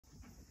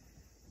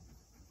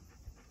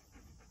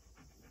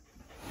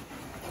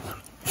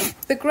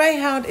The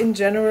Greyhound in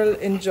general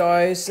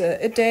enjoys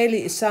a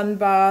daily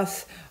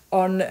sunbath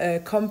on a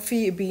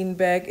comfy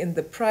beanbag in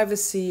the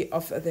privacy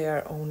of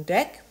their own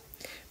deck.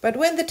 But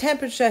when the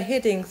temperature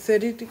hitting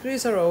 30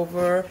 degrees or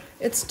over,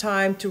 it's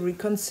time to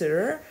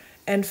reconsider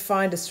and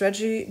find a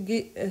strategy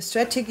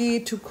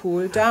to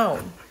cool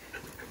down.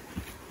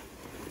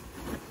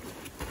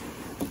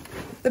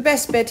 The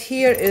best bet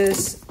here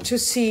is to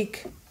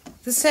seek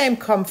the same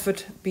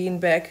comfort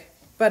beanbag,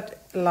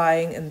 but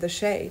lying in the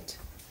shade,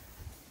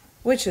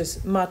 which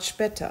is much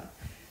better.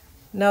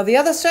 Now the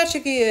other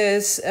strategy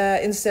is,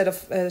 instead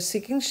of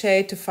seeking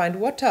shade, to find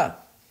water.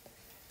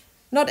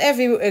 Not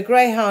every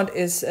Greyhound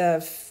is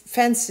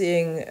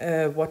fancying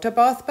a water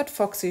bath, but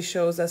Foxy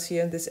shows us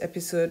here in this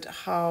episode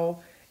how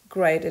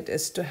great it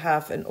is to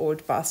have an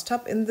old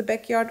bathtub in the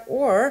backyard,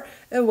 or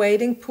a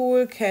wading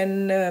pool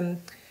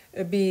can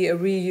be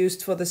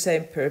reused for the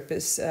same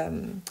purpose.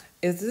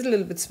 It's a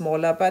little bit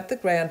smaller, but the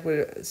Greyhound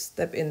will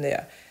step in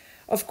there.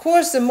 Of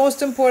course, the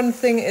most important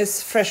thing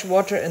is fresh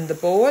water in the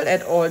bowl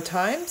at all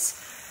times,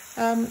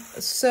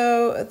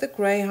 so the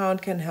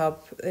Greyhound can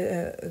help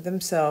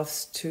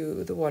themselves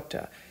to the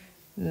water.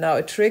 Now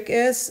a trick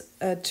is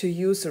to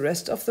use the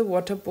rest of the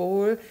water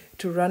bowl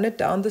to run it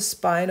down the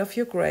spine of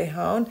your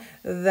Greyhound.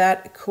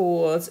 That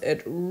cools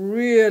it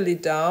really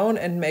down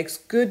and makes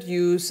good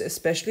use,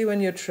 especially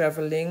when you're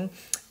traveling,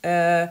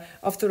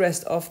 of the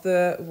rest of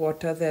the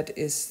water that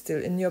is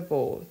still in your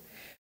bowl.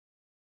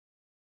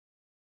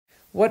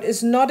 What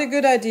is not a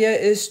good idea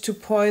is to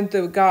point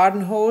the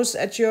garden hose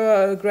at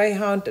your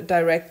Greyhound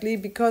directly,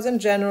 because in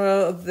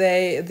general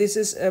this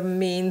is a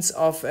means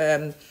of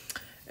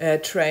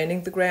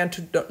training the Greyhound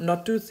to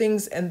not do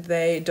things, and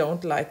they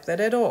don't like that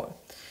at all.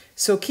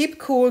 So keep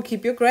cool,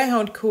 keep your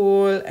Greyhound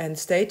cool, and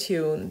stay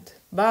tuned.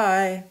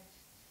 Bye!